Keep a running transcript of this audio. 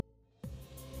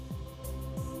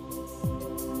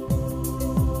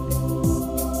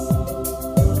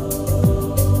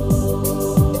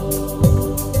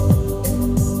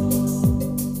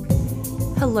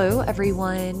Hello,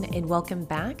 everyone, and welcome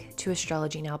back to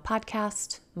Astrology Now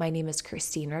podcast. My name is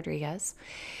Christine Rodriguez,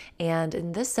 and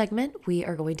in this segment, we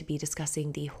are going to be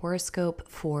discussing the horoscope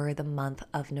for the month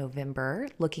of November,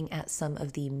 looking at some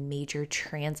of the major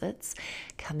transits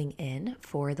coming in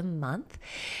for the month.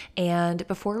 And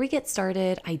before we get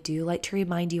started, I do like to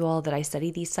remind you all that I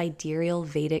study the sidereal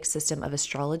Vedic system of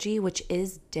astrology, which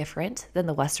is different than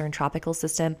the Western tropical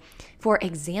system. For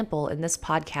example, in this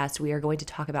podcast, we are going to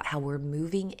talk about how we're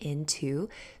moving into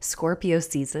Scorpio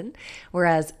season,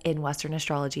 whereas in Western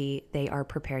astrology, they are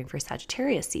preparing for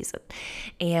Sagittarius season.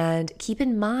 And keep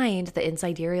in mind that in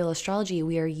sidereal astrology,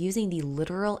 we are using the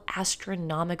literal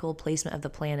astronomical placement of the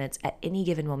planets at any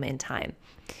given moment in time.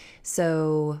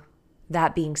 So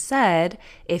that being said,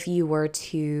 if you were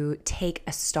to take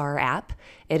a star app,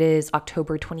 it is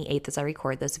October 28th as I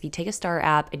record this. If you take a star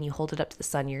app and you hold it up to the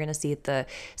sun, you're going to see that the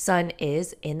sun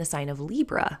is in the sign of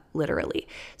Libra, literally.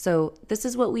 So this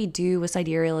is what we do with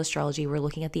sidereal astrology. We're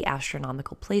looking at the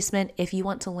astronomical placement. If you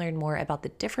want to learn more about the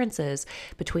differences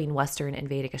between Western and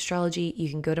Vedic astrology, you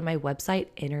can go to my website,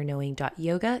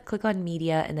 innerknowing.yoga, click on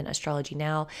media, and then Astrology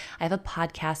Now. I have a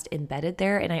podcast embedded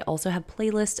there, and I also have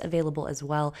playlists available as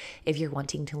well if you're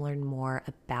wanting to learn more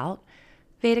about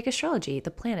Vedic astrology, the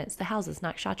planets, the houses,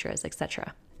 nakshatras,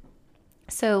 etc.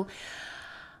 So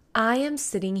I am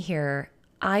sitting here,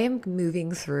 I am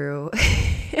moving through,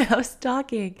 I was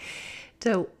talking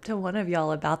to one of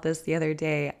y'all about this the other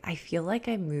day. I feel like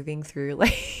I'm moving through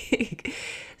like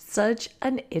such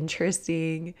an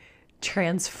interesting,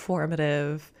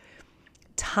 transformative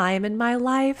time in my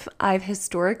life. I've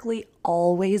historically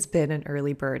always been an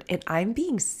early bird, and I'm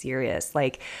being serious.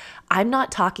 Like, I'm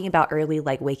not talking about early,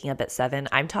 like waking up at 7.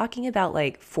 I'm talking about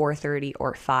like 4:30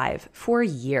 or 5 for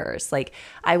years. Like,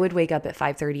 I would wake up at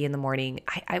 5:30 in the morning.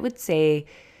 I would say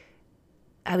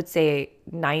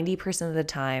 90% of the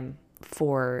time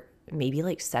for maybe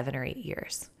like 7 or 8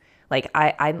 years. Like,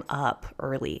 I'm up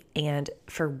early, and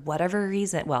for whatever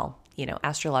reason, well,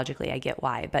 astrologically, I get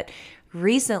why, but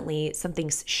recently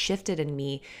something's shifted in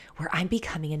me where I'm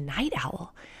becoming a night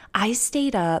owl. I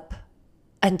stayed up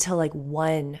until like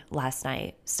 1 last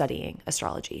night studying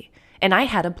astrology, and I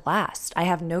had a blast. I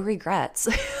have no regrets.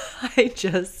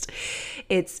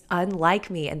 It's unlike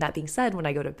me. And that being said, when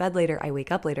I go to bed later, I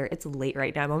wake up later. It's late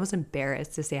right now. I'm almost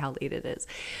embarrassed to say how late it is.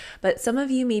 But some of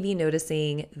you may be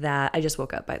noticing that I just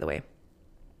woke up, by the way.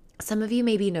 Some of you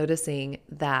may be noticing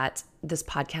that this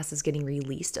podcast is getting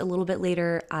released a little bit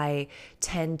later. I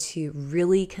tend to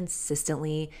really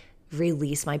consistently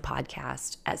release my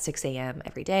podcast at 6 a.m.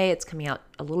 every day. It's coming out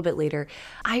a little bit later.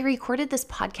 I recorded this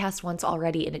podcast once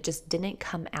already, and it just didn't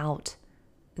come out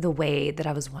the way that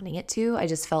I was wanting it to. I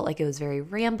just felt like it was very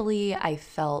rambly. I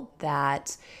felt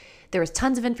that there was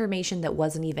tons of information that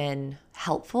wasn't even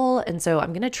helpful. And so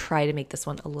I'm going to try to make this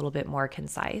one a little bit more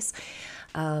concise.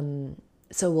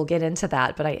 So we'll get into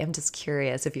that, but I am just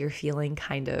curious if you're feeling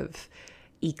kind of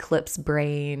eclipse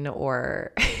brain,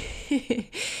 or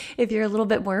if you're a little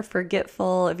bit more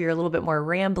forgetful, if you're a little bit more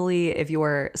rambly, if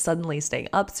you're suddenly staying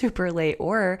up super late,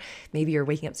 or maybe you're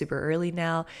waking up super early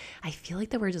now. I feel like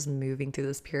that we're just moving through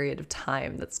this period of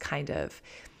time that's kind of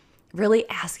really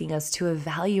asking us to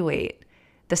evaluate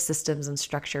the systems and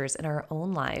structures in our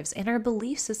own lives and our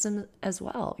belief system as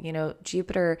well.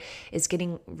 Jupiter is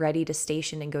getting ready to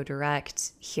station and go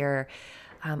direct here.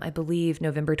 I believe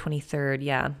November 23rd.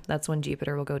 Yeah, that's when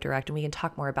Jupiter will go direct, and we can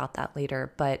talk more about that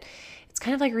later. But it's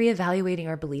kind of like reevaluating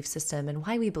our belief system and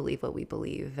why we believe what we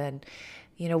believe, and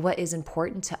what is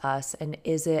important to us, and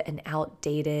is it an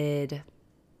outdated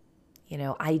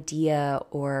idea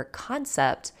or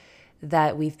concept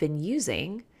that we've been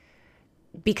using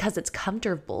because it's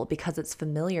comfortable, because it's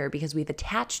familiar, because we've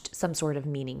attached some sort of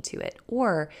meaning to it?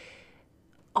 Or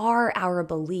are our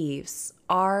beliefs,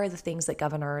 are the things that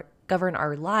govern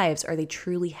our lives, are they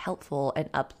truly helpful and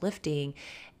uplifting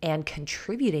and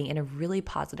contributing in a really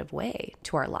positive way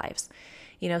to our lives?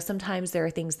 Sometimes there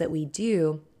are things that we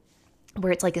do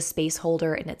where it's like a space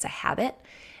holder and it's a habit.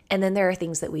 And then there are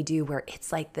things that we do where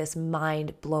it's like this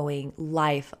mind-blowing,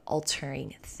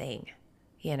 life-altering thing,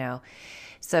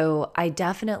 So I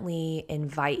definitely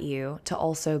invite you to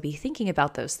also be thinking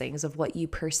about those things, of what you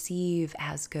perceive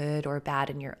as good or bad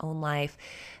in your own life,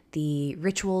 the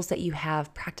rituals that you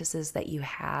have, practices that you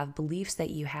have, beliefs that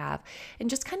you have, and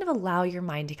just kind of allow your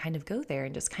mind to kind of go there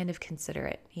and just kind of consider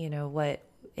it, what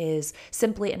is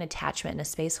simply an attachment and a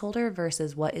space holder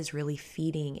versus what is really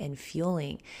feeding and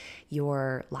fueling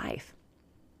your life.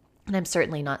 And I'm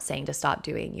certainly not saying to stop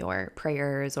doing your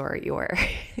prayers or your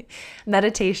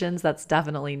meditations. That's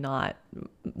definitely not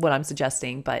what I'm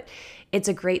suggesting, but it's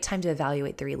a great time to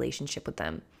evaluate the relationship with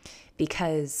them.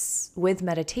 Because with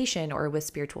meditation or with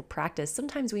spiritual practice,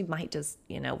 sometimes we might just,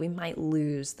 we might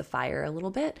lose the fire a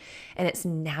little bit. And it's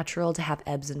natural to have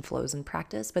ebbs and flows in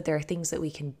practice, but there are things that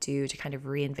we can do to kind of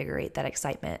reinvigorate that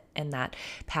excitement and that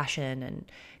passion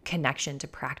and connection to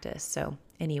practice. So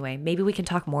anyway, maybe we can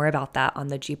talk more about that on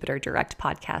the Jupiter Direct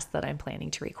podcast that I'm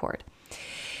planning to record.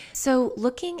 So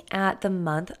looking at the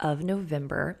month of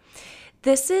November,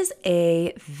 this is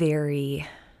a very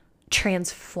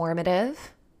transformative,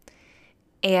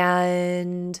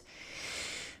 and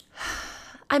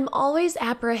I'm always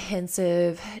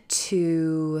apprehensive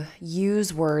to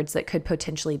use words that could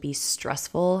potentially be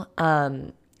stressful.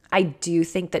 I do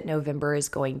think that November is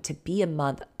going to be a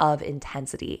month of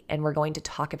intensity, and we're going to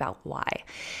talk about why.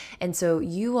 And so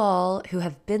you all who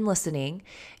have been listening,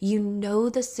 you know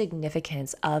the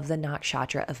significance of the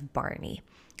nakshatra of Bharani.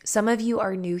 Some of you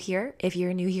are new here. If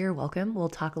you're new here, welcome. We'll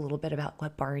talk a little bit about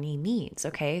what Bharani means,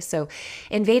 okay? So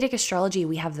in Vedic astrology,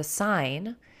 we have the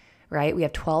sign, right? We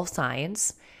have 12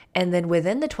 signs. And then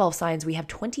within the 12 signs, we have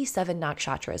 27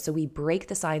 nakshatras. So we break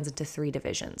the signs into 3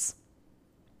 divisions.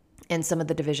 And some of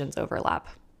the divisions overlap,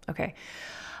 okay,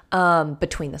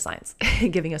 between the signs,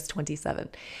 giving us 27.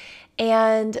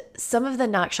 And some of the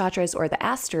nakshatras or the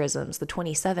asterisms, the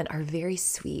 27, are very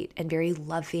sweet and very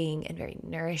loving and very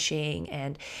nourishing.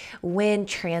 And when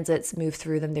transits move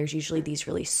through them, there's usually these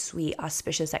really sweet,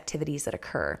 auspicious activities that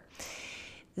occur.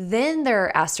 Then there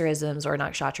are asterisms or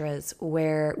nakshatras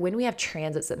where when we have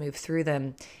transits that move through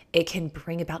them, it can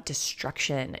bring about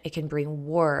destruction. It can bring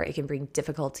war. It can bring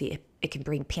difficulty. It can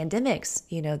bring pandemics.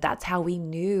 That's how we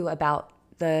knew about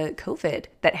the COVID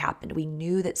that happened. We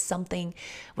knew that something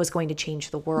was going to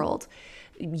change the world,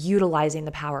 utilizing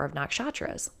the power of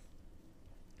nakshatras.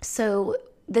 So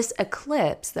this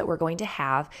eclipse that we're going to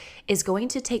have is going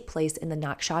to take place in the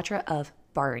nakshatra of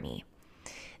Bharani.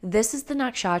 This is the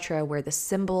nakshatra where the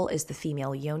symbol is the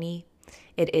female yoni.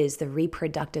 It is the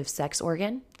reproductive sex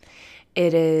organ.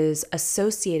 It is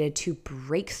associated to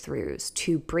breakthroughs,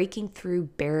 to breaking through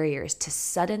barriers, to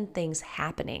sudden things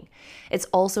happening. It's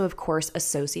also, of course,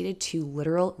 associated to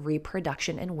literal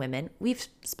reproduction in women. We've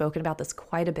spoken about this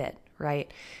quite a bit,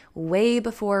 right? Way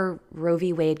before Roe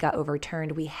v. Wade got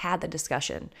overturned, we had the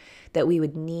discussion that we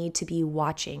would need to be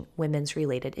watching women's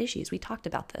related issues. We talked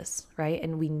about this, right?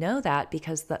 And we know that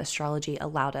because the astrology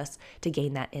allowed us to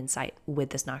gain that insight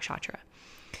with this nakshatra.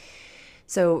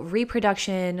 So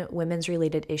reproduction, women's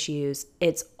related issues,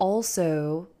 it's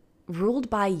also ruled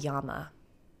by Yama.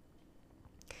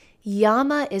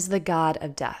 Yama is the god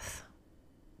of death,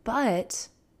 but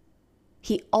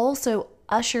he also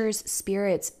ushers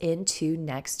spirits into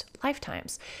next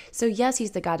lifetimes. So yes,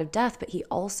 he's the god of death, but he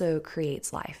also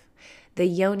creates life. The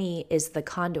yoni is the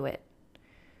conduit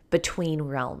between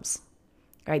realms,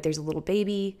 right? There's a little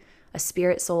baby, a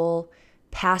spirit soul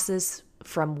passes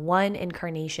from one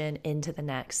incarnation into the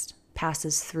next,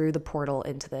 passes through the portal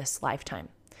into this lifetime.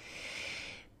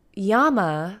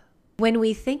 Yama, when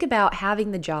we think about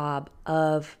having the job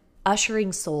of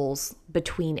ushering souls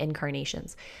between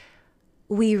incarnations,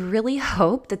 we really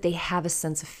hope that they have a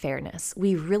sense of fairness.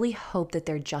 We really hope that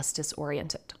they're justice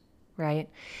oriented, right?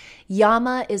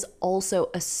 Yama is also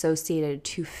associated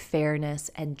to fairness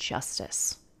and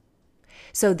justice.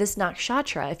 So this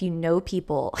nakshatra, if you know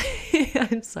people,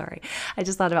 I'm sorry, I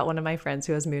just thought about one of my friends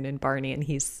who has moon in Bharani, and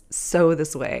he's so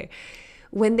this way.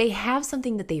 When they have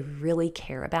something that they really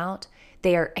care about,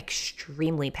 they are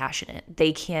extremely passionate.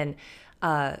 They can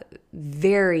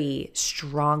very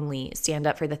strongly stand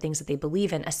up for the things that they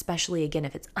believe in, especially, again,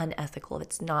 if it's unethical, if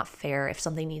it's not fair, if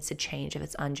something needs to change, if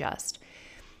it's unjust.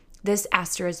 This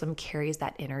asterism carries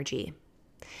that energy.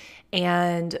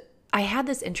 And I had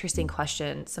this interesting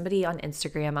question. Somebody on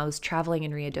Instagram, I was traveling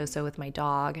in Ruidoso with my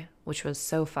dog, which was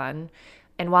so fun.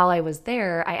 And while I was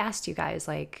there, I asked you guys,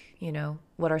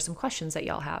 what are some questions that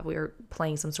y'all have? We were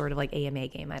playing some sort of AMA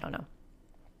game. I don't know.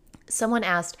 Someone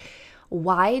asked,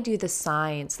 why do the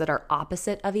signs that are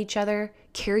opposite of each other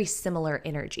carry similar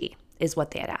energy, is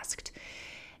what they had asked.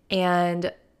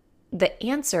 And the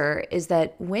answer is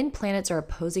that when planets are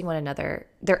opposing one another,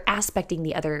 they're aspecting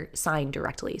the other sign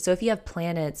directly. So if you have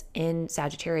planets in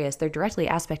Sagittarius, they're directly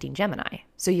aspecting Gemini.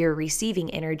 So you're receiving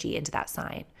energy into that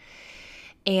sign.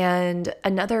 And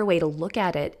another way to look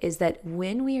at it is that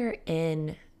when we are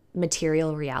in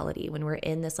material reality, when we're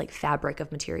in this fabric of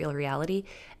material reality,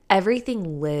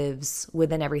 everything lives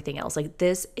within everything else.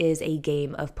 This is a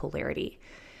game of polarity.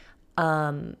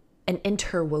 An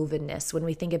interwovenness, when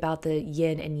we think about the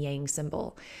yin and yang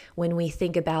symbol, when we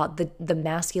think about the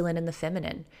masculine and the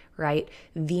feminine, right?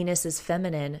 Venus is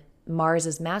feminine, Mars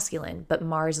is masculine, but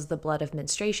Mars is the blood of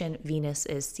menstruation, Venus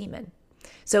is semen.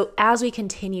 So as we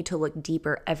continue to look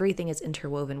deeper, everything is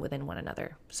interwoven within one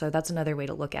another. So that's another way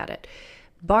to look at it.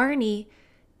 Barney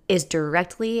is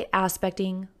directly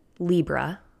aspecting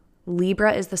Libra.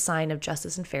 Libra is the sign of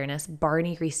justice and fairness.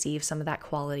 Barney receives some of that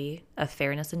quality of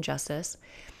fairness and justice.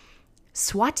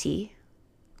 Swati,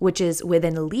 which is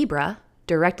within Libra,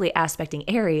 directly aspecting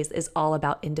Aries, is all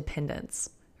about independence,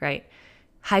 right?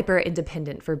 Hyper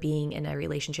independent for being in a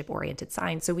relationship oriented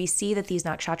sign. So we see that these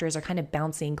nakshatras are kind of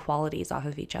bouncing qualities off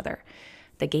of each other,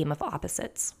 the game of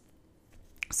opposites.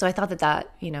 So I thought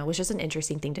that was just an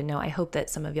interesting thing to know. I hope that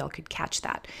some of y'all could catch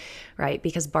that, right?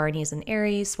 Because Barney is in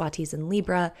Aries, Swati is in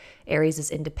Libra, Aries is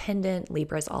independent,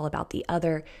 Libra is all about the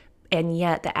other, and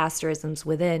yet the asterisms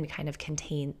within kind of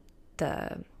contain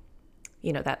the,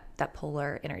 that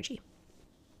polar energy.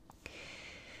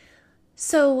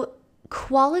 So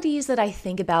qualities that I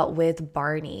think about with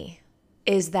Barney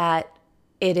is that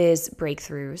it is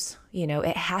breakthroughs.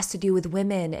 It has to do with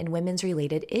women and women's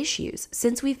related issues.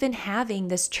 Since we've been having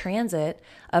this transit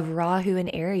of Rahu in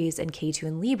Aries and Ketu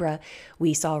in Libra,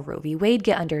 we saw Roe v. Wade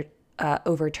get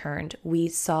overturned. We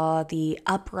saw the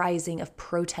uprising of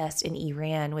protest in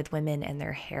Iran with women and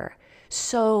their hair.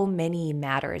 So many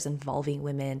matters involving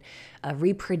women,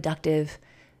 reproductive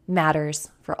matters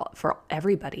for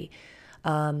everybody.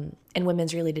 And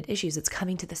women's related issues, it's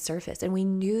coming to the surface. And we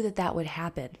knew that would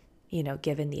happen,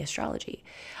 given the astrology.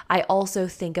 I also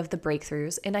think of the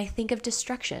breakthroughs and I think of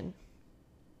destruction.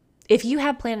 If you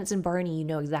have planets in Barney, you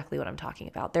know exactly what I'm talking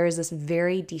about. There is this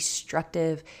very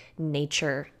destructive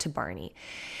nature to Barney.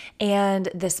 And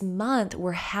this month,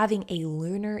 we're having a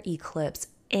lunar eclipse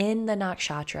in the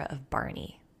nakshatra of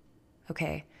Barney.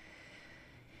 Okay.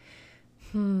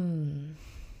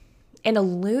 In a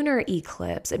lunar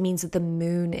eclipse, it means that the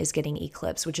moon is getting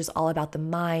eclipsed, which is all about the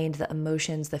mind, the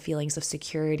emotions, the feelings of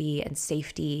security and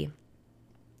safety.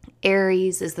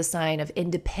 Aries is the sign of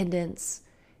independence.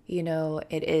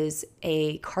 It is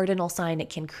a cardinal sign. It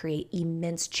can create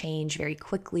immense change very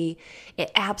quickly.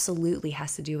 It absolutely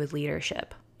has to do with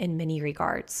leadership in many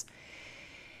regards.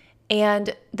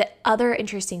 And the other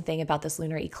interesting thing about this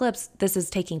lunar eclipse, this is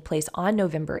taking place on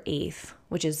November 8th,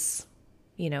 which is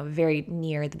very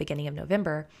near the beginning of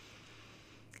November.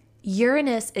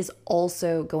 Uranus is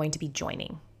also going to be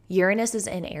joining. Uranus is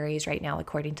in Aries right now,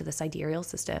 according to the sidereal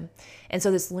system. And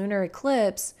so this lunar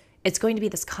eclipse, it's going to be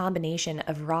this combination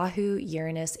of Rahu,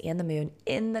 Uranus, and the moon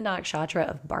in the nakshatra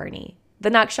of Barney, the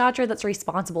nakshatra that's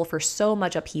responsible for so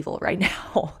much upheaval right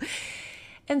now.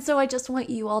 And so I just want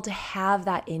you all to have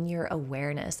that in your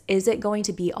awareness. Is it going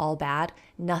to be all bad?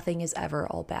 Nothing is ever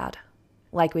all bad.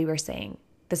 Like we were saying,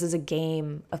 this is a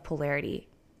game of polarity.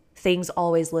 Things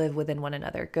always live within one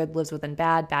another. Good lives within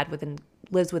bad,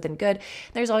 lives within good.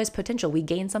 There's always potential. We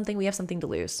gain something, we have something to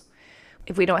lose.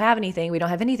 If we don't have anything, we don't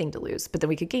have anything to lose, but then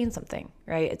we could gain something,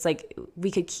 right? It's like we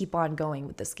could keep on going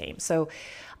with this game. So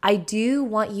I do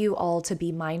want you all to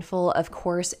be mindful. Of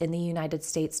course, in the United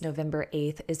States, November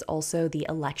 8th is also the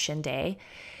election day.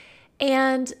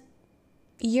 And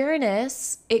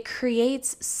Uranus, it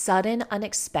creates sudden,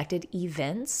 unexpected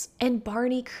events, and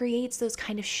Barney creates those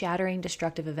kind of shattering,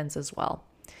 destructive events as well.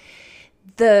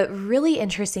 The really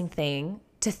interesting thing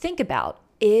to think about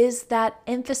is that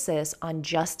emphasis on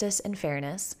justice and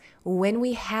fairness. When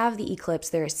we have the eclipse,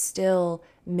 there are still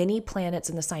many planets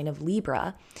in the sign of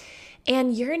Libra.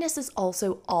 And Uranus is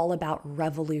also all about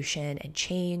revolution and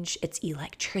change. It's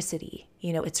electricity,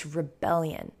 it's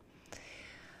rebellion.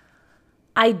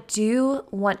 I do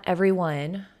want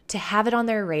everyone to have it on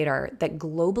their radar that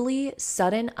globally,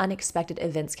 sudden, unexpected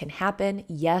events can happen.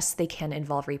 Yes, they can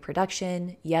involve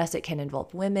reproduction. Yes, it can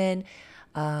involve women.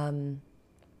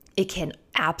 It can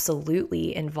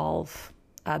absolutely involve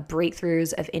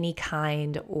breakthroughs of any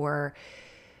kind or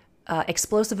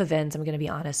explosive events, I'm going to be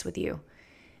honest with you.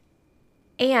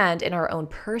 And in our own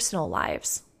personal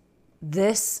lives,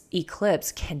 this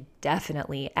eclipse can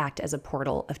definitely act as a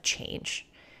portal of change.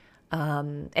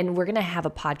 And we're going to have a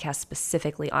podcast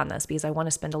specifically on this because I want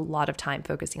to spend a lot of time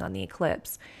focusing on the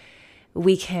eclipse.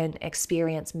 We can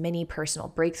experience many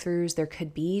personal breakthroughs. There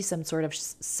could be some sort of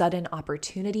sudden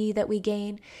opportunity that we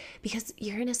gain because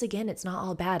Uranus, again, it's not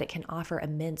all bad. It can offer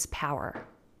immense power,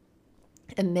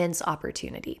 immense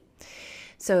opportunity.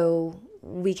 So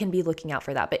we can be looking out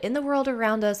for that. But in the world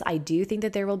around us, I do think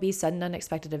that there will be sudden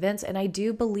unexpected events. And I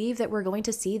do believe that we're going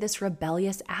to see this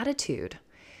rebellious attitude.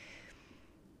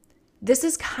 This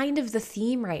is kind of the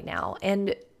theme right now.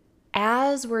 And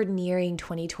as we're nearing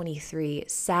 2023,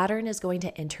 Saturn is going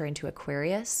to enter into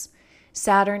Aquarius.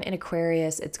 Saturn in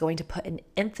Aquarius, it's going to put an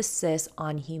emphasis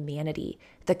on humanity,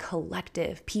 the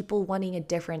collective, people wanting a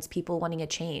difference, people wanting a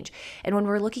change. And when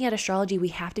we're looking at astrology, we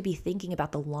have to be thinking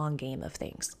about the long game of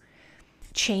things.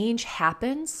 Change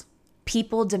happens.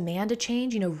 People demand a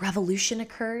change. Revolution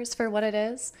occurs for what it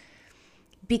is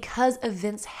because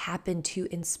events happen to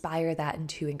inspire that and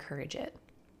to encourage it.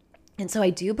 And so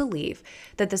I do believe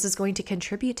that this is going to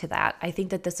contribute to that. I think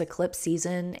that this eclipse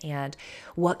season and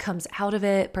what comes out of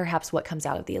it, perhaps what comes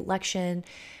out of the election,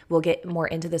 we'll get more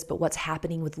into this, but what's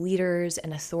happening with leaders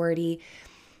and authority,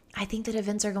 I think that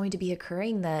events are going to be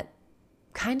occurring that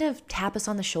kind of tap us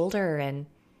on the shoulder and,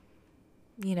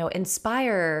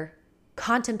 inspire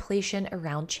contemplation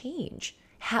around change.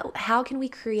 How can we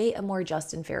create a more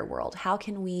just and fair world? How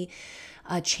can we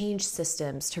change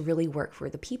systems to really work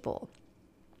for the people?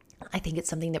 I think it's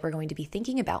something that we're going to be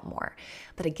thinking about more.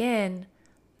 But again,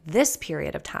 this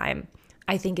period of time,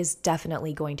 I think is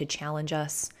definitely going to challenge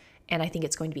us. And I think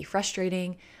it's going to be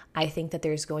frustrating. I think that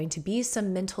there's going to be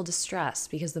some mental distress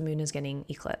because the moon is getting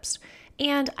eclipsed.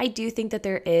 And I do think that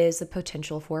there is a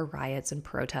potential for riots and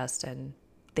protests and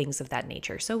things of that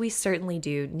nature. So we certainly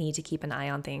do need to keep an eye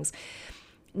on things.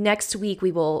 Next week,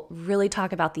 we will really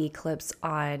talk about the eclipse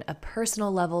on a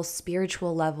personal level,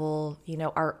 spiritual level,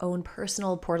 our own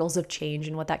personal portals of change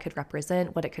and what that could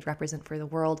represent, what it could represent for the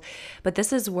world. But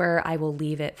this is where I will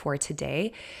leave it for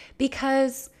today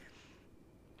because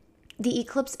the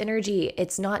eclipse energy,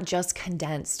 it's not just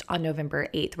condensed on November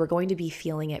 8th. We're going to be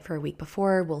feeling it for a week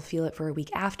before, we'll feel it for a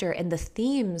week after, and the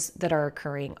themes that are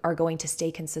occurring are going to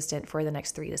stay consistent for the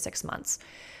next 3 to 6 months.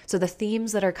 So the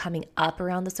themes that are coming up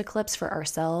around this eclipse for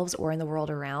ourselves or in the world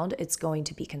around, it's going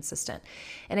to be consistent.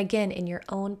 And again, in your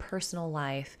own personal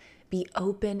life, be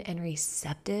open and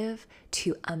receptive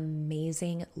to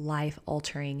amazing,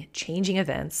 life-altering, changing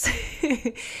events.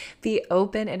 Be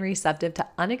open and receptive to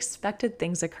unexpected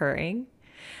things occurring.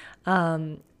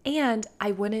 And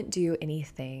I wouldn't do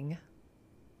anything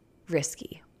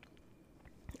risky.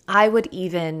 I would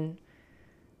even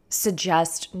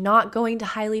suggest not going to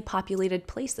highly populated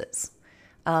places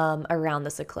around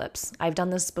this eclipse. I've done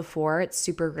this before. It's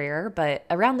super rare, but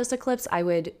around this eclipse, I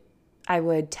would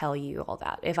tell you all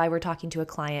that. If I were talking to a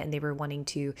client and they were wanting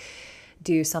to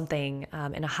do something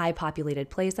in a high populated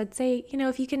place, I'd say,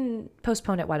 if you can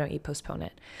postpone it, why don't you postpone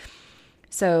it?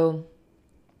 So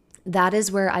that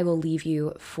is where I will leave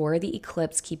you for the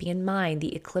eclipse, keeping in mind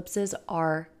the eclipses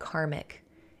are karmic.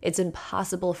 It's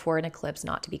impossible for an eclipse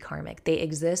not to be karmic. They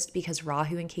exist because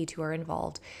Rahu and Ketu are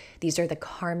involved. These are the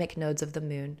karmic nodes of the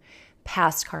moon,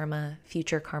 past karma,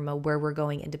 future karma, where we're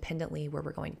going independently, where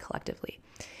we're going collectively.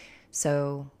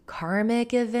 So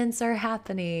karmic events are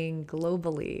happening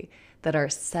globally that are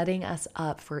setting us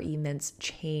up for immense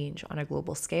change on a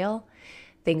global scale.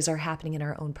 Things are happening in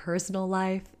our own personal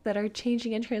life that are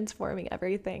changing and transforming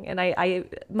everything. And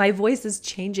my voice is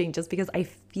changing just because I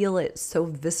feel it so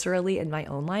viscerally in my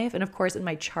own life. And of course, in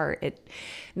my chart, it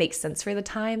makes sense for the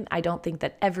time. I don't think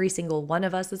that every single one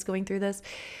of us is going through this.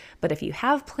 But if you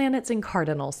have planets in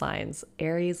cardinal signs,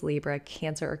 Aries, Libra,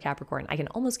 Cancer, or Capricorn, I can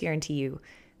almost guarantee you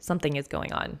something is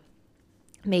going on.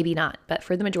 Maybe not, but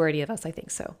for the majority of us, I think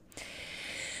so.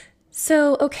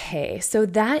 So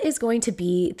that is going to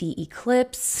be the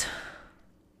eclipse.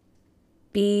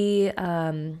 Be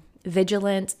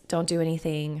vigilant, don't do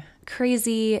anything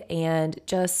crazy, and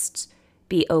just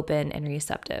be open and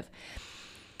receptive.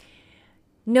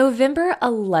 November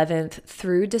 11th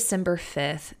through December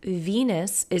 5th,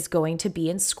 Venus is going to be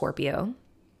in Scorpio.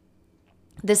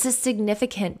 This is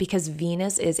significant because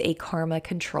Venus is a karma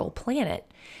control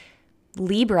planet.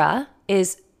 Libra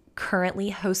is currently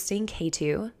hosting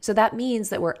Ketu. So that means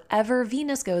that wherever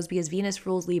Venus goes, because Venus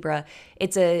rules Libra,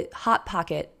 it's a hot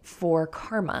pocket for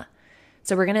karma.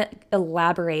 So we're going to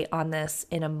elaborate on this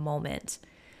in a moment.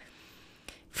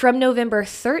 From November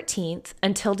 13th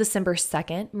until December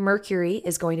 2nd, Mercury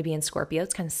is going to be in Scorpio.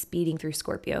 It's kind of speeding through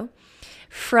Scorpio.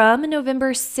 From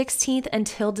November 16th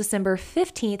until December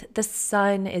 15th, the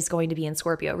sun is going to be in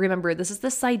Scorpio. Remember, this is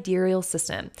the sidereal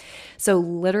system. So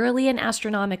literally and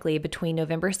astronomically, between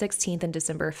November 16th and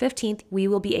December 15th, we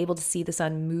will be able to see the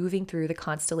sun moving through the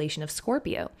constellation of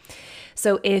Scorpio.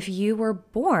 So if you were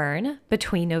born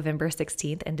between November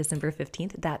 16th and December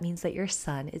 15th, that means that your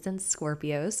sun is in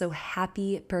Scorpio. So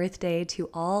happy birthday to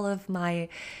all of my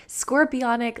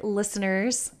Scorpionic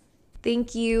listeners.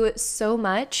 Thank you so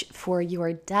much for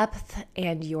your depth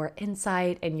and your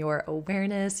insight and your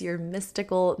awareness, your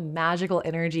mystical, magical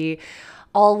energy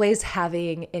always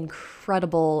having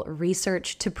incredible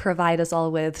research to provide us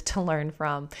all with to learn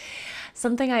from.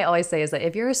 Something I always say is that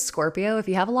if you're a Scorpio, if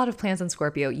you have a lot of planets in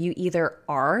Scorpio, you either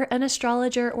are an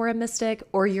astrologer or a mystic,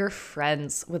 or you're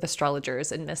friends with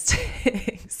astrologers and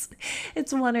mystics.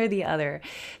 It's one or the other.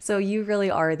 So you really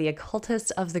are the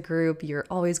occultist of the group. You're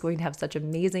always going to have such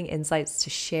amazing insights to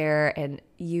share, and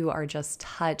you are just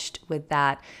touched with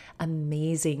that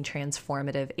amazing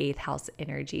transformative eighth house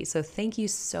energy. So thank you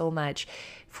so much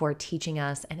for teaching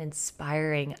us and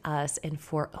inspiring us, and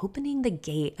for opening the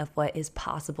gate of what is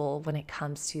possible when it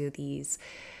comes to these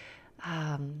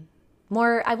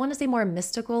more, I want to say more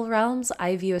mystical realms.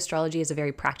 I view astrology as a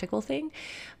very practical thing,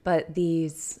 but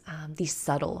these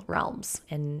subtle realms,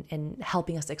 and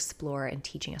helping us explore and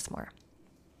teaching us more.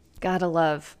 Gotta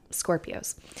love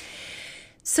Scorpios.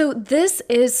 So this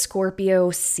is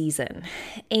Scorpio season,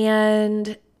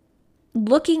 and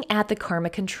looking at the karma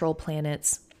control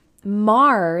planets,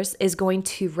 Mars is going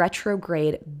to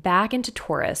retrograde back into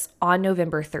Taurus on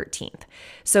November 13th.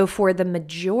 So for the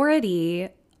entirety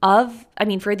of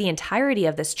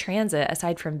this transit,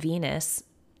 aside from Venus,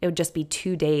 it would just be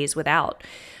 2 days without.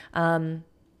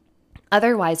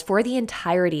 Otherwise, for the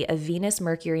entirety of Venus,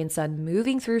 Mercury, and Sun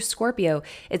moving through Scorpio,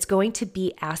 it's going to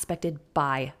be aspected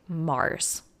by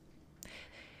Mars.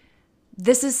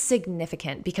 This is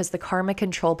significant because the karma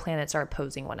control planets are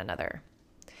opposing one another.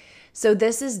 So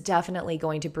this is definitely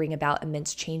going to bring about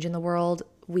immense change in the world.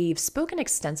 We've spoken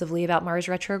extensively about Mars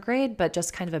retrograde, but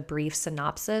just kind of a brief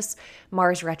synopsis.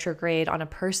 Mars retrograde on a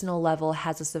personal level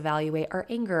has us evaluate our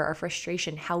anger, our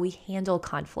frustration, how we handle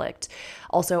conflict,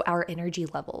 also our energy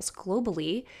levels.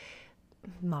 Globally,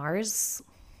 Mars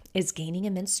is gaining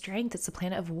immense strength. It's a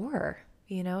planet of war.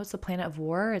 It's a planet of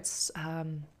war. It's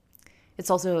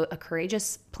also a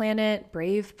courageous planet,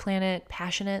 brave planet,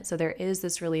 passionate. So there is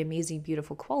this really amazing,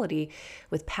 beautiful quality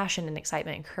with passion and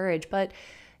excitement and courage. But,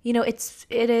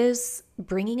 it is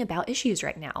bringing about issues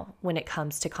right now when it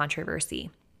comes to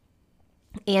controversy.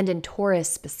 And in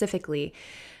Taurus specifically,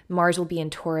 Mars will be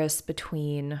in Taurus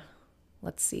between,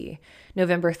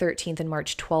 November 13th and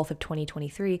March 12th of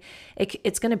 2023.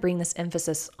 It's going to bring this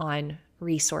emphasis on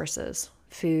resources,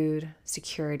 food,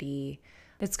 security.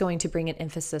 It's going to bring an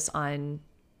emphasis on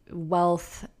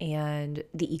wealth and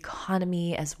the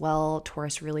economy as well.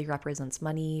 Taurus really represents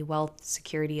money, wealth,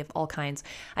 security of all kinds.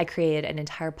 I created an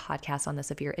entire podcast on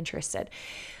this if you're interested.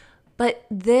 But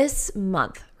this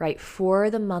month, right, for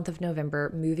the month of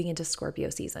November, moving into Scorpio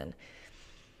season,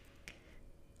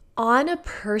 on a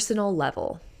personal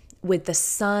level, with the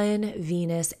Sun,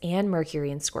 Venus, and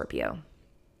Mercury in Scorpio,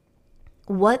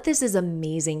 what this is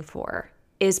amazing for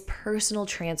is personal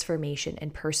transformation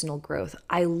and personal growth.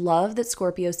 I love that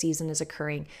Scorpio season is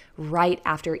occurring right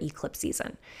after eclipse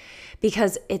season,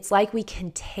 because it's like we can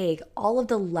take all of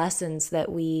the lessons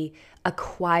that we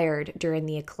acquired during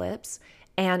the eclipse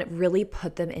and really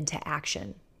put them into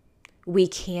action. We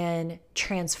can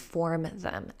transform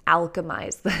them,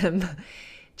 alchemize them,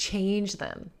 change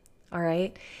them, all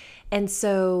right? And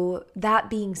so that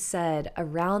being said,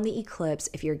 around the eclipse,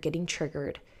 if you're getting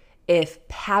triggered, if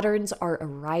patterns are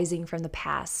arising from the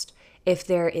past, if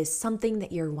there is something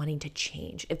that you're wanting to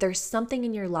change, if there's something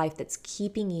in your life that's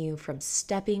keeping you from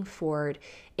stepping forward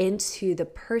into the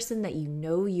person that you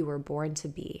know you were born to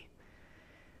be,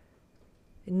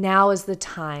 now is the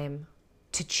time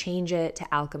to change it, to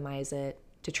alchemize it,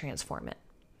 to transform it.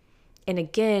 And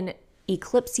again,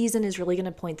 eclipse season is really going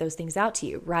to point those things out to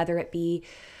you, rather it be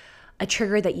a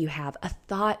trigger that you have, a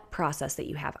thought process that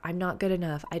you have. I'm not good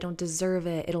enough. I don't deserve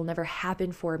it. It'll never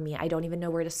happen for me. I don't even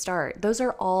know where to start. Those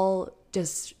are all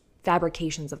just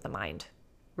fabrications of the mind,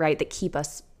 right? That keep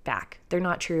us back. They're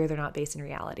not true. They're not based in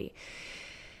reality.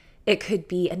 It could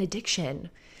be an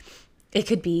addiction. It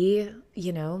could be,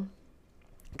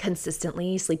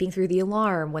 consistently sleeping through the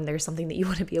alarm when there's something that you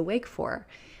want to be awake for.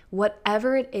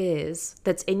 Whatever it is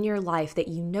that's in your life that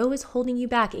you know is holding you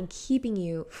back and keeping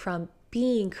you from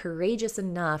being courageous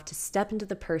enough to step into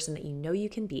the person that you know you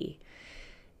can be,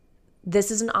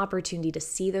 this is an opportunity to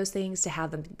see those things, to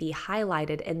have them be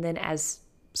highlighted, and then as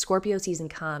Scorpio season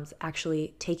comes,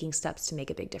 actually taking steps to make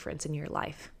a big difference in your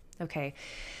life. Okay,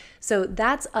 so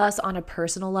that's us on a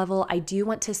personal level. I do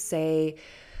want to say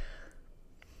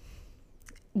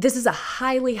this is a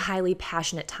highly, highly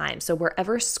passionate time. So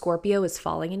wherever Scorpio is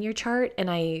falling in your chart,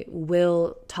 and I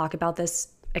will talk about this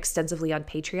extensively on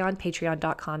Patreon,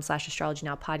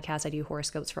 patreon.com/astrology-now-podcast. I do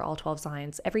horoscopes for all 12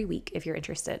 signs every week if you're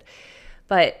interested.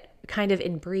 But kind of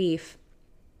in brief,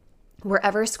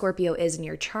 wherever Scorpio is in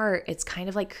your chart, it's kind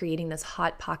of like creating this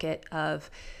hot pocket of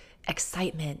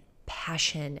excitement,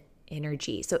 passion,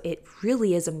 energy. So it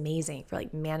really is amazing for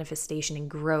like manifestation and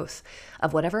growth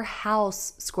of whatever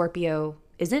house Scorpio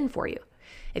is in for you.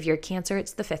 If you're a Cancer,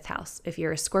 it's the 5th house. If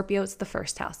you're a Scorpio, it's the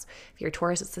 1st house. If you're a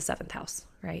Taurus, it's the 7th house,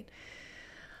 right?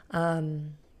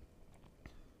 And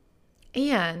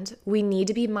we need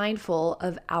to be mindful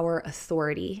of our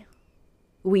authority.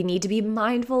 We need to be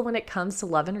mindful when it comes to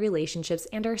love and relationships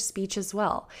and our speech as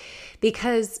well,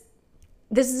 because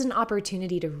this is an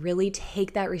opportunity to really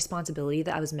take that responsibility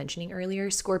that I was mentioning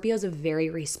earlier. Scorpio is a very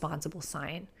responsible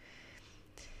sign.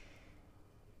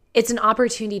 It's an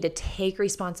opportunity to take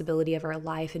responsibility of our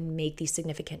life and make these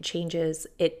significant changes.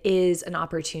 It is an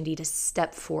opportunity to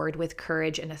step forward with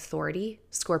courage and authority.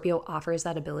 Scorpio offers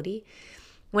that ability.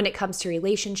 When it comes to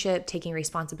relationship, taking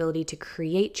responsibility to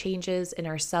create changes in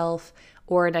ourselves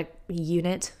or in a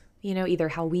unit, either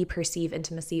how we perceive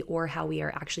intimacy or how we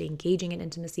are actually engaging in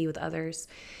intimacy with others.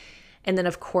 And then,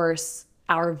 of course,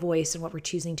 our voice and what we're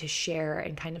choosing to share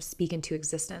and kind of speak into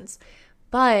existence.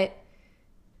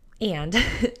 And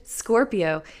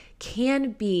Scorpio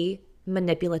can be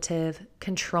manipulative,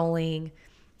 controlling,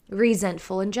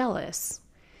 resentful, and jealous.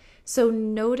 So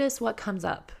notice what comes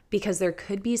up, because there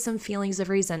could be some feelings of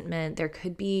resentment. There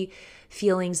could be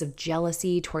feelings of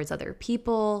jealousy towards other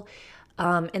people.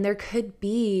 And there could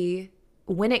be,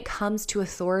 when it comes to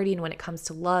authority and when it comes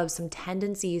to love, some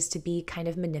tendencies to be kind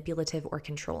of manipulative or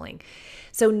controlling.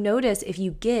 So notice if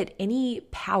you get any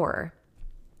power,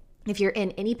 if you're in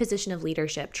any position of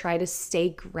leadership, try to stay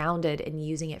grounded in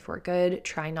using it for good.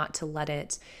 Try not to let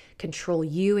it control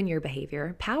you and your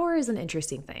behavior. Power is an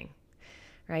interesting thing,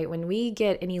 right? When we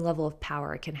get any level of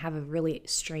power, it can have a really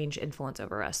strange influence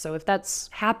over us. So if that's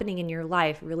happening in your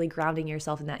life, really grounding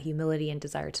yourself in that humility and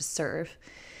desire to serve.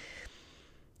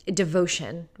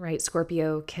 Devotion, right?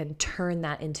 Scorpio can turn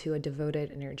that into a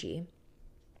devoted energy.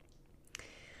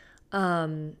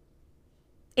 And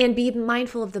be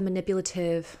mindful of the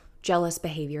manipulative, jealous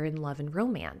behavior in love and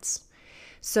romance.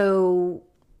 So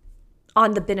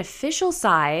on the beneficial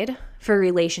side for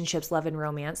relationships, love, and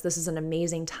romance, this is an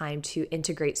amazing time to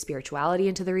integrate spirituality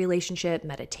into the relationship,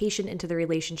 meditation into the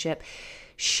relationship,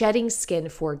 shedding skin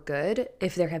for good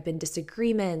if there have been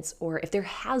disagreements or if there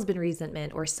has been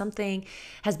resentment or something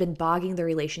has been bogging the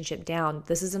relationship down.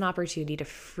 This is an opportunity to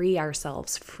free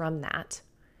ourselves from that,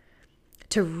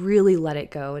 to really let it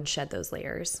go and shed those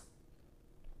layers.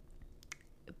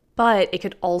 But it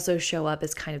could also show up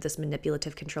as kind of this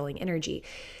manipulative, controlling energy.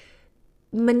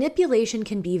 Manipulation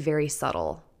can be very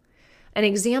subtle. An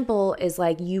example is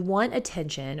like you want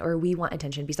attention, or we want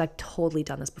attention, because I've totally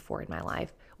done this before in my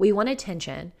life. We want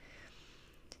attention.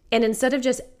 And instead of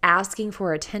just asking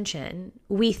for attention,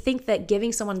 we think that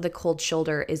giving someone the cold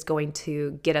shoulder is going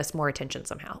to get us more attention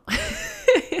somehow.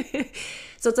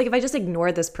 So it's like, if I just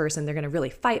ignore this person, they're going to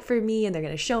really fight for me and they're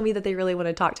going to show me that they really want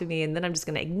to talk to me. And then I'm just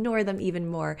going to ignore them even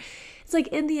more. It's like,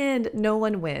 in the end, no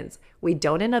one wins. We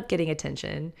don't end up getting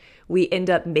attention. We end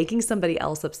up making somebody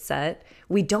else upset.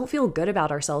 We don't feel good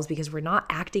about ourselves because we're not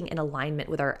acting in alignment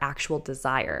with our actual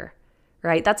desire,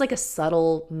 right? That's like a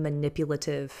subtle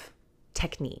manipulative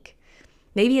technique.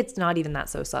 Maybe it's not even that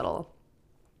so subtle.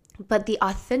 But the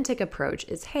authentic approach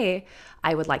is, hey,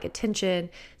 I would like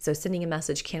attention. So sending a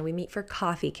message, can we meet for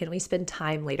coffee? Can we spend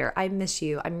time later? I miss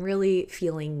you. I'm really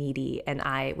feeling needy and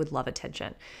I would love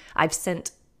attention. I've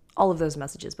sent all of those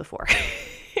messages before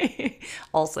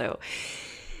also.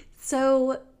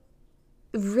 So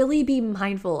really be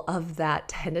mindful of that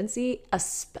tendency,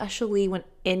 especially when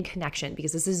in connection,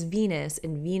 because this is Venus,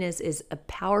 and Venus is a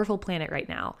powerful planet right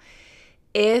now.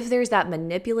 If there's that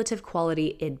manipulative quality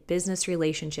in business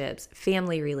relationships,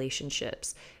 family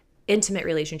relationships, intimate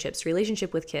relationships,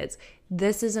 relationship with kids,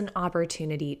 this is an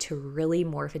opportunity to really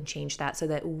morph and change that so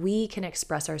that we can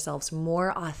express ourselves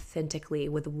more authentically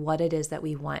with what it is that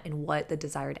we want and what the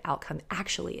desired outcome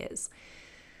actually is.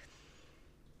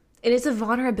 And it's a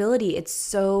vulnerability. It's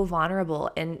so vulnerable.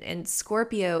 And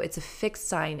Scorpio, it's a fixed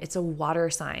sign. It's a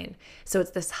water sign. So it's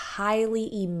this highly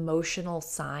emotional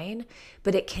sign,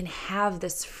 but it can have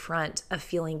this front of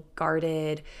feeling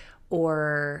guarded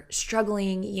or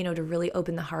struggling, to really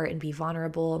open the heart and be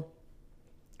vulnerable.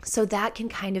 So that can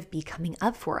kind of be coming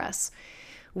up for us,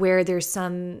 where there's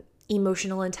some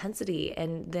emotional intensity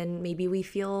and then maybe we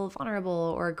feel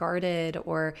vulnerable or guarded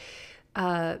or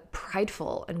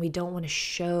prideful, and we don't want to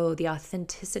show the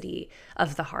authenticity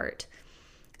of the heart.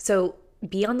 So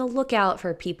be on the lookout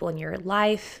for people in your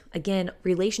life, again,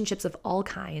 relationships of all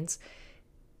kinds,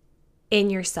 in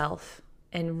yourself,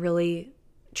 and really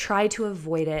try to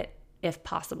avoid it if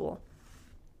possible.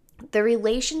 The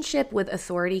relationship with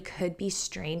authority could be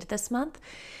strained this month.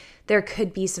 There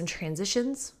could be some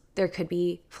transitions. There could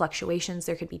be fluctuations.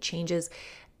 There could be changes.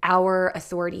 our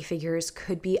authority figures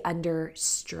could be under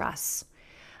stress.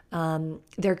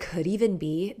 There could even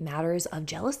be matters of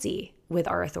jealousy with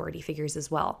our authority figures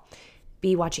as well.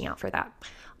 Be watching out for that.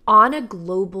 On a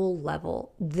global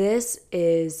level, this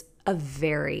is a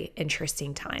very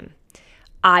interesting time.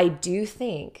 I do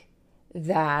think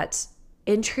that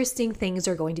interesting things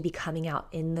are going to be coming out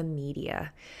in the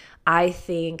media. I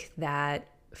think that,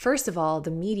 first of all,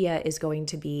 the media is going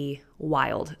to be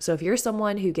wild. So if you're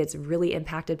someone who gets really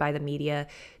impacted by the media,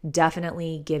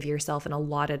 definitely give yourself an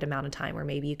allotted amount of time where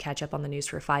maybe you catch up on the news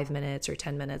for 5 minutes or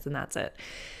 10 minutes and that's it.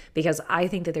 Because I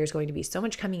think that there's going to be so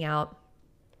much coming out.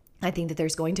 I think that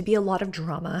there's going to be a lot of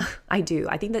drama. I do.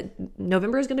 I think that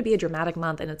November is going to be a dramatic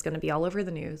month and it's going to be all over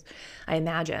the news, I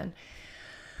imagine.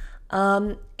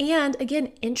 And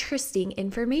again, interesting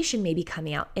information may be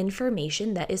coming out,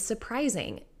 information that is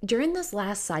surprising. During this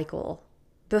last cycle,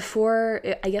 before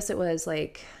March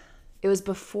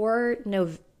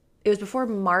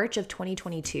of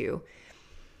 2022.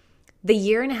 The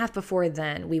year and a half before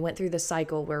then, we went through the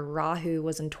cycle where Rahu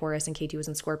was in Taurus and Ketu was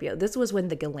in Scorpio. This was when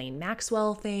the Ghislaine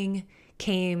Maxwell thing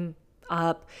came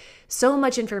up. So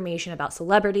much information about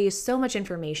celebrities, so much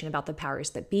information about the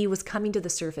powers that be was coming to the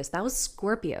surface. That was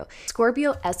Scorpio.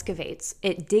 Scorpio excavates.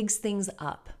 It digs things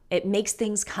up. It makes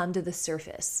things come to the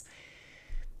surface.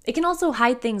 It can also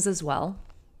hide things as well.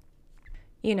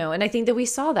 And I think that we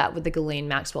saw that with the Ghislaine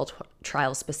Maxwell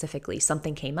trial specifically.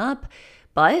 Something came up,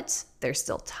 but there's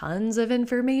still tons of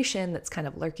information that's kind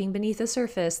of lurking beneath the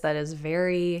surface that is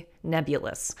very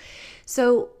nebulous.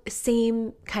 So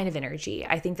same kind of energy.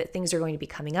 I think that things are going to be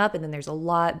coming up, and then there's a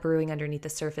lot brewing underneath the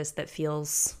surface that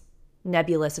feels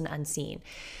nebulous and unseen.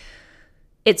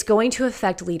 It's going to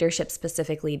affect leadership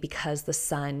specifically because the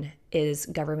sun is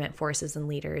government forces and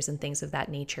leaders and things of that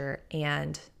nature.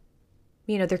 And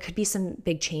there could be some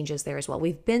big changes there as well.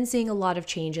 We've been seeing a lot of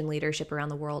change in leadership around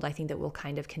the world. I think that we'll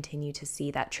kind of continue to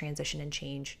see that transition and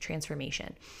change,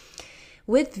 transformation.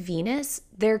 With Venus,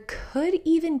 there could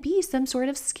even be some sort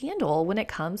of scandal when it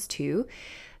comes to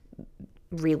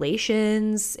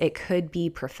relations. It could be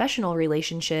professional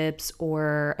relationships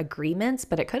or agreements,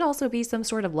 but it could also be some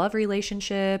sort of love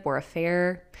relationship or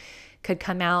affair could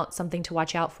come out, something to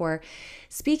watch out for.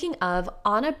 Speaking of,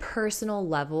 on a personal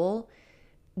level,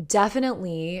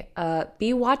 definitely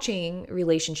be watching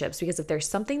relationships, because if there's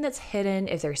something that's hidden,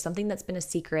 if there's something that's been a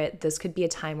secret, this could be a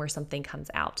time where something comes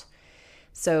out.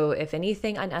 So if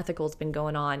anything unethical has been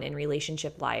going on in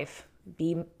relationship life,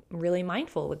 be really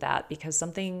mindful with that, because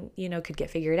something, could get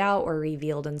figured out or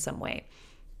revealed in some way.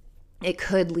 It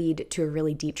could lead to a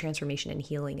really deep transformation and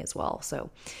healing as well. So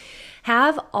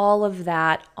have all of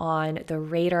that on the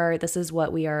radar. This is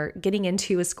what we are getting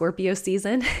into with Scorpio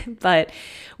season, but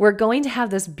we're going to have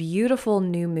this beautiful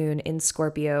new moon in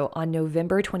Scorpio on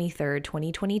November 23rd,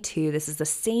 2022. This is the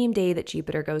same day that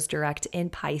Jupiter goes direct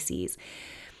in Pisces.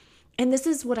 And this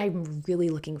is what I'm really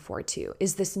looking forward to,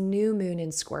 is this new moon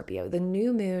in Scorpio. The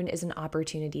new moon is an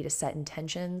opportunity to set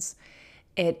intentions.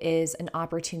 It is an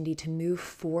opportunity to move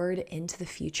forward into the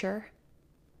future.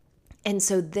 And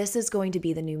so this is going to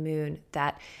be the new moon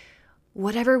that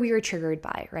whatever we were triggered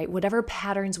by, right? Whatever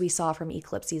patterns we saw from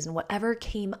eclipse season, whatever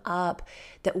came up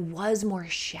that was more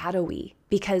shadowy,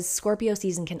 because Scorpio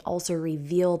season can also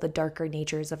reveal the darker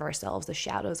natures of ourselves, the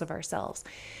shadows of ourselves.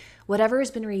 Whatever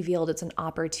has been revealed, it's an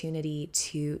opportunity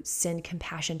to send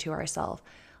compassion to ourselves,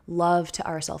 love to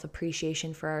ourselves,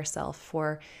 appreciation for ourselves,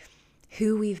 for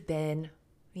who we've been,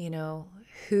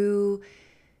 who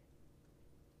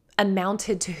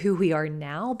amounted to who we are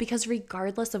now. Because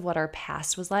regardless of what our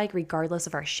past was like, regardless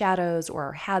of our shadows or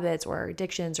our habits or our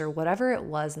addictions or whatever it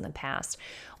was in the past,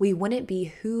 we wouldn't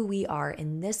be who we are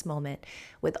in this moment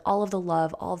with all of the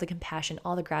love, all the compassion,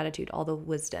 all the gratitude, all the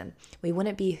wisdom. We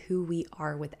wouldn't be who we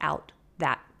are without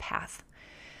that path.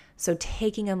 So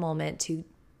taking a moment to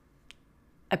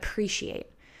appreciate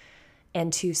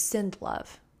and to send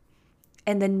love,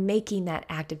 and then making that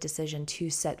active decision to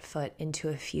set foot into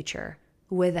a future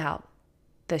without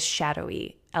the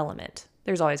shadowy element.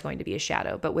 There's always going to be a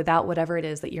shadow, but without whatever it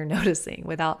is that you're noticing,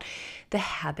 without the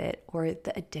habit or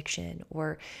the addiction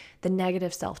or the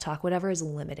negative self-talk, whatever is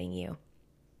limiting you,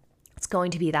 it's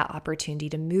going to be that opportunity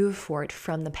to move forward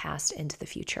from the past into the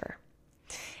future.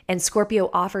 And Scorpio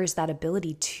offers that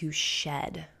ability to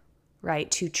shed,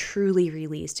 right? To truly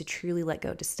release, to truly let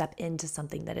go, to step into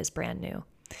something that is brand new.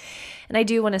 And I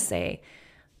do want to say,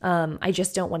 I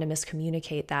just don't want to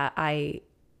miscommunicate that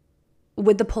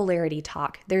with the polarity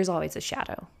talk, there's always a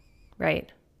shadow,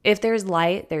 right? If there's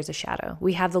light, there's a shadow.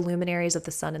 We have the luminaries of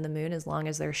the sun and the moon. As long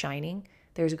as they're shining,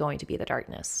 there's going to be the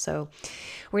darkness. So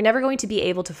we're never going to be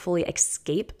able to fully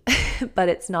escape but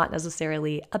it's not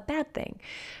necessarily a bad thing,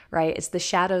 right? It's the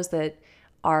shadows that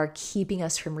are keeping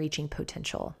us from reaching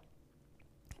potential,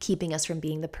 keeping us from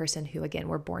being the person who, again,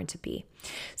 we're born to be.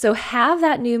 So have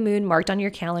that new moon marked on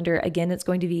your calendar. Again, it's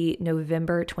going to be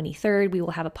November 23rd. We will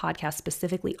have a podcast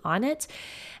specifically on it.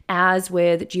 As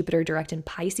with Jupiter direct in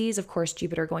Pisces, of course,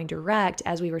 Jupiter going direct,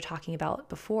 as we were talking about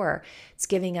before, it's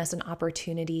giving us an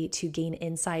opportunity to gain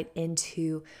insight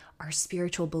into our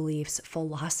spiritual beliefs,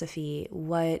 philosophy,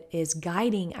 what is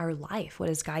guiding our life, what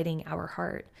is guiding our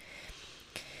heart.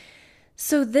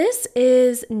 So this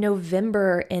is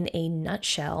November in a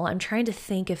nutshell. I'm trying to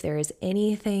think if there is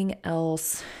anything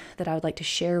else that I would like to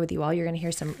share with you all. You're going to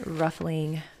hear some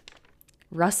rustling,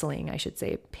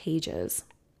 pages.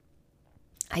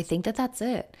 I think that that's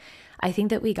it. I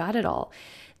think that we got it all.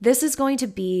 This is going to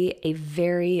be a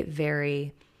very,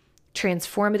 very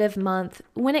transformative month.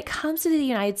 When it comes to the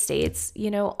United States,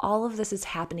 all of this is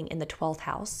happening in the 12th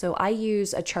house. So I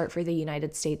use a chart for the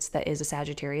United States that is a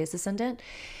Sagittarius ascendant.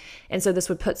 And so this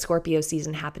would put Scorpio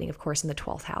season happening, of course, in the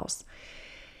 12th house.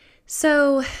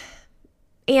 So,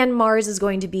 and Mars is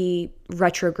going to be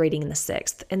retrograding in the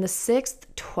 6th. And the 6th,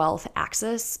 12th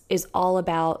axis is all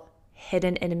about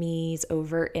hidden enemies,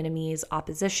 overt enemies,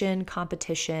 opposition,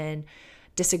 competition,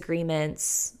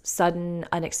 disagreements, sudden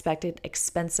unexpected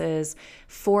expenses,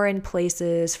 foreign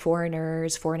places,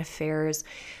 foreigners, foreign affairs.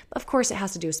 Of course, it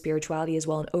has to do with spirituality as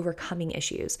well and overcoming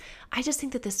issues. I just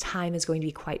think that this time is going to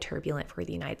be quite turbulent for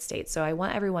the United States. So I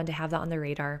want everyone to have that on the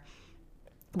radar.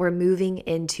 We're moving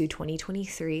into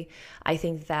 2023. I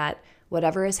think that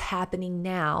whatever is happening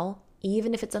now,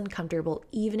 even if it's uncomfortable,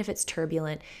 even if it's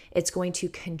turbulent, it's going to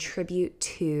contribute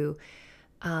to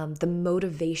the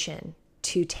motivation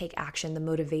to take action, the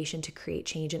motivation to create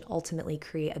change and ultimately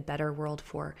create a better world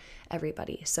for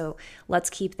everybody. So let's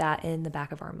keep that in the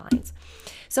back of our minds.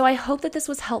 So I hope that this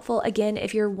was helpful. Again,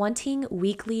 if you're wanting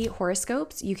weekly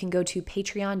horoscopes, you can go to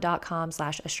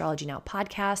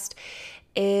patreon.com/astrologynowpodcast.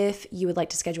 If you would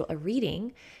like to schedule a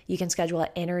reading, you can schedule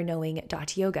at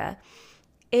innerknowing.yoga.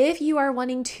 If you are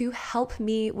wanting to help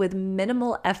me with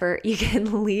minimal effort, you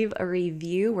can leave a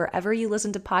review wherever you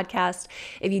listen to podcasts.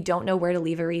 If you don't know where to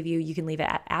leave a review, you can leave it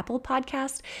at Apple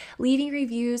Podcast. Leaving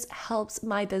reviews helps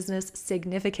my business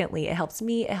significantly. It helps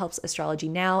me, it helps Astrology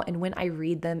Now, and when I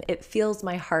read them, it fills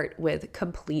my heart with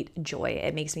complete joy.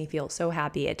 It makes me feel so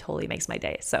happy. It totally makes my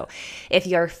day. So if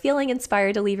you're feeling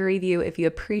inspired to leave a review, if you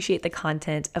appreciate the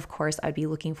content, of course, I'd be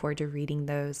looking forward to reading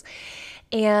those.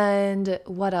 And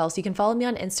what else? You can follow me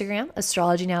on Instagram,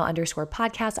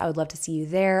 astrologynow_podcast. I would love to see you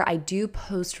there. I do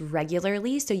post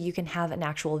regularly so you can have an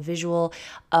actual visual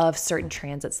of certain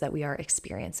transits that we are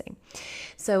experiencing.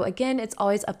 So again, it's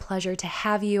always a pleasure to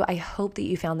have you. I hope that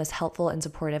you found this helpful and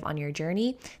supportive on your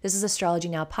journey. This is Astrology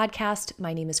Now Podcast.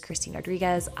 My name is Christine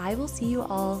Rodriguez. I will see you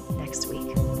all next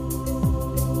week.